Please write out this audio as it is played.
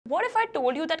What if I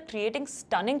told you that creating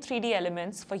stunning 3D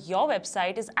elements for your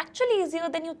website is actually easier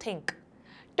than you think?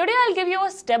 Today I'll give you a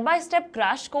step-by-step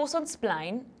crash course on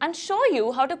Spline and show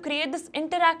you how to create this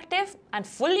interactive and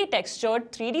fully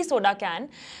textured 3D soda can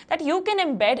that you can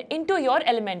embed into your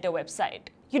Elementor website.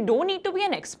 You don't need to be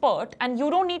an expert and you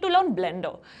don't need to learn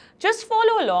Blender. Just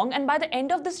follow along, and by the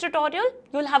end of this tutorial,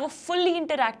 you'll have a fully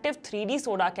interactive 3D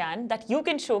soda can that you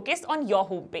can showcase on your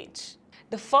homepage.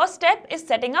 The first step is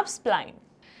setting up Spline.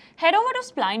 Head over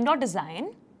to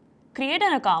spline.design, create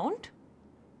an account,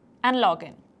 and log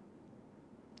in.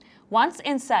 Once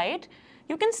inside,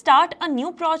 you can start a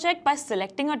new project by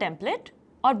selecting a template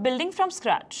or building from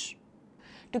scratch.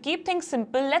 To keep things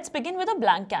simple, let's begin with a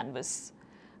blank canvas.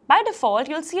 By default,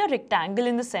 you'll see a rectangle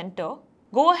in the center.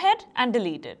 Go ahead and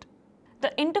delete it.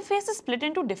 The interface is split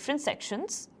into different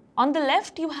sections. On the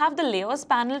left, you have the Layers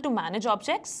panel to manage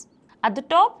objects. At the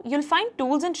top, you'll find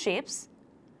Tools and Shapes.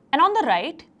 And on the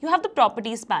right, you have the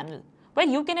Properties panel, where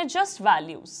you can adjust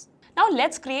values. Now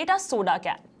let's create our soda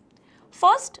can.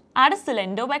 First, add a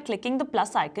cylinder by clicking the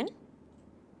plus icon.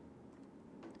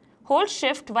 Hold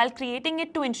Shift while creating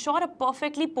it to ensure a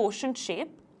perfectly portioned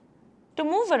shape. To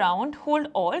move around, hold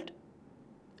Alt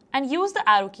and use the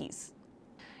arrow keys.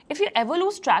 If you ever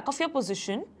lose track of your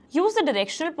position, use the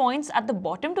directional points at the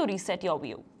bottom to reset your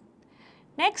view.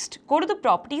 Next, go to the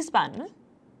Properties panel.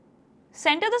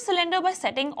 Center the cylinder by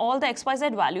setting all the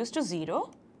XYZ values to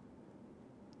 0.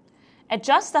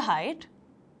 Adjust the height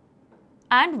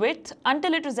and width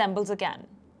until it resembles a can.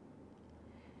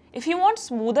 If you want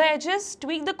smoother edges,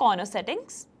 tweak the corner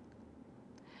settings.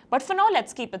 But for now,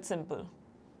 let's keep it simple.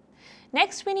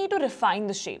 Next, we need to refine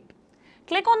the shape.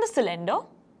 Click on the cylinder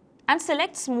and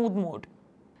select Smooth mode.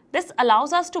 This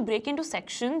allows us to break into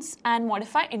sections and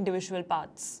modify individual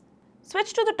parts.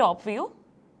 Switch to the top view,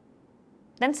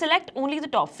 then select only the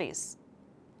top face.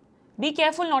 Be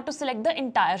careful not to select the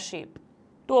entire shape.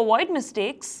 To avoid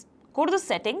mistakes, go to the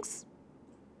settings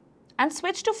and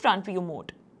switch to front view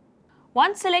mode.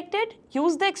 Once selected,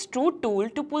 use the extrude tool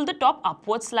to pull the top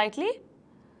upwards slightly.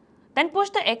 Then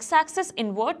push the x-axis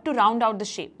inward to round out the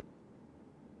shape.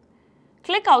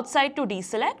 Click outside to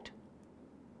deselect.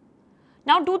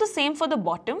 Now do the same for the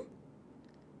bottom.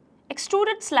 Extrude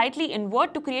it slightly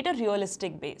inward to create a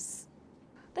realistic base.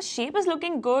 The shape is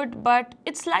looking good, but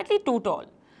it's slightly too tall.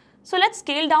 So let's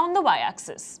scale down the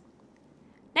y-axis.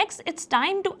 Next, it's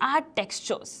time to add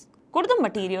textures. Go to the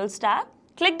Materials tab,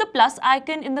 click the plus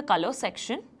icon in the Color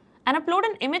section, and upload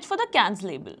an image for the can's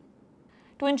label.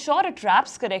 To ensure it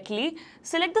wraps correctly,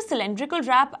 select the cylindrical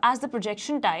wrap as the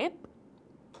projection type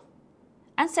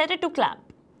and set it to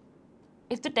clamp.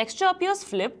 If the texture appears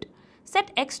flipped,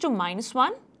 set X to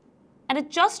 -1 and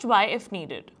adjust Y if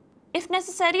needed. If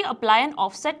necessary, apply an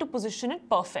offset to position it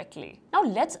perfectly. Now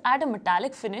let's add a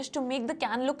metallic finish to make the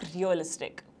can look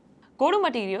realistic. Go to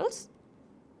Materials,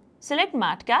 select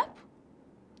Matte Cap,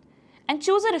 and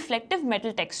choose a reflective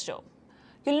metal texture.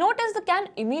 You'll notice the can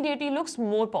immediately looks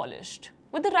more polished.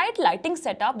 With the right lighting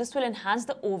setup, this will enhance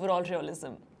the overall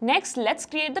realism. Next, let's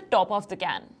create the top of the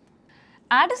can.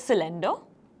 Add a cylinder,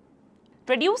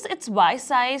 reduce its Y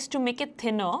size to make it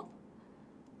thinner,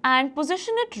 and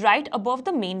position it right above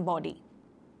the main body.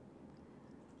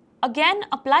 Again,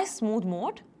 apply Smooth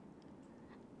mode,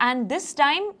 and this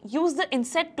time use the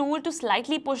Inset tool to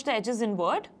slightly push the edges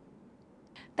inward.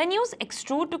 Then use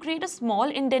Extrude to create a small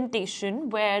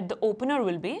indentation where the opener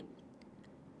will be.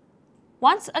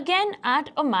 Once again,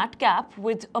 add a matte cap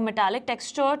with a metallic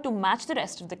texture to match the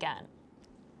rest of the can.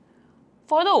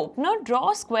 For the opener,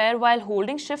 draw a square while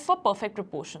holding Shift for perfect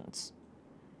proportions.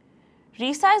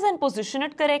 Resize and position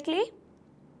it correctly.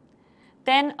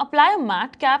 Then apply a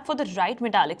matte cap for the right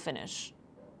metallic finish.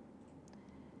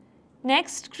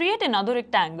 Next, create another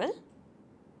rectangle.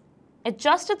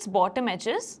 Adjust its bottom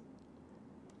edges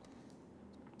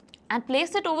and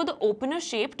place it over the opener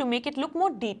shape to make it look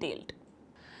more detailed.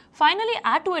 Finally,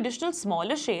 add two additional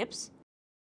smaller shapes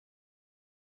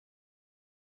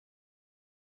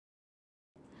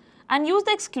and use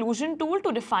the exclusion tool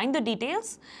to define the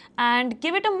details and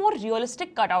give it a more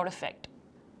realistic cutout effect.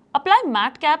 Apply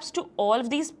matte caps to all of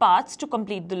these parts to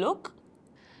complete the look.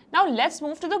 Now let's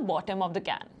move to the bottom of the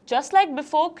can. Just like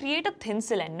before, create a thin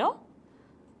cylinder,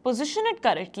 position it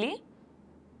correctly,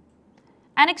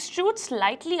 and extrude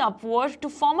slightly upward to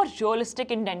form a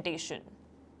realistic indentation.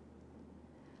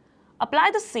 Apply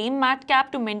the same matte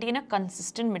cap to maintain a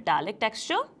consistent metallic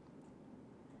texture.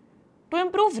 To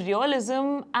improve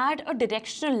realism, add a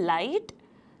directional light,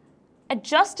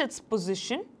 adjust its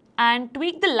position, and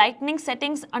tweak the lightning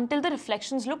settings until the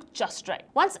reflections look just right.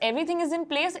 Once everything is in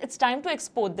place, it's time to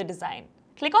export the design.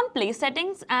 Click on Play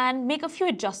Settings and make a few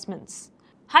adjustments.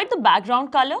 Hide the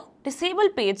background color, disable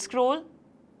page scroll,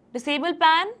 disable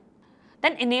pan,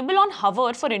 then enable on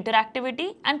hover for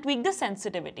interactivity and tweak the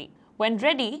sensitivity. When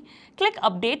ready, click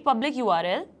Update Public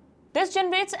URL. This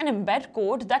generates an embed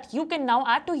code that you can now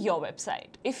add to your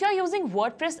website. If you're using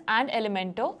WordPress and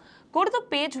Elementor, go to the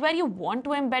page where you want to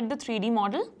embed the 3D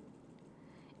model,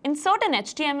 insert an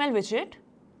HTML widget,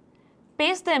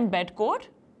 paste the embed code,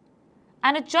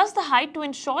 and adjust the height to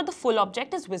ensure the full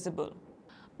object is visible.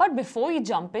 But before you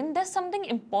jump in, there's something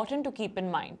important to keep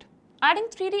in mind. Adding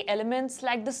 3D elements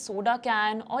like the soda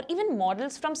can or even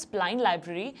models from Spline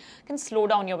library can slow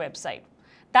down your website.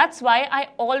 That's why I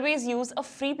always use a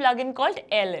free plugin called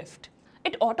Airlift.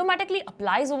 It automatically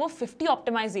applies over 50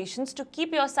 optimizations to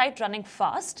keep your site running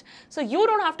fast, so you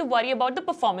don't have to worry about the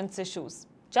performance issues.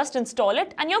 Just install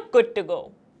it and you're good to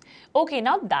go. Okay,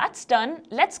 now that's done,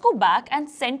 let's go back and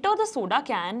center the soda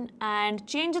can and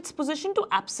change its position to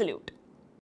absolute.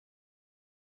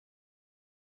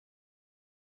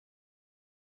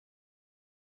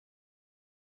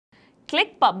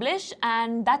 Click publish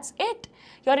and that's it.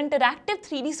 Your interactive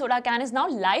 3D soda can is now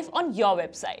live on your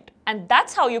website. And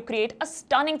that's how you create a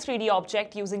stunning 3D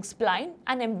object using Spline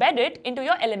and embed it into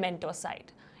your Elementor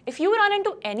site. If you run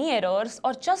into any errors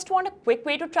or just want a quick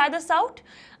way to try this out,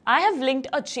 I have linked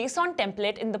a JSON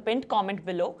template in the pinned comment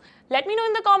below. Let me know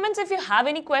in the comments if you have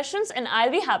any questions and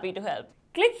I'll be happy to help.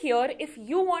 Click here if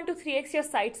you want to 3x your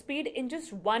site speed in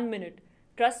just 1 minute.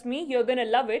 Trust me, you're gonna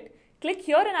love it. Click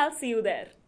here and I'll see you there.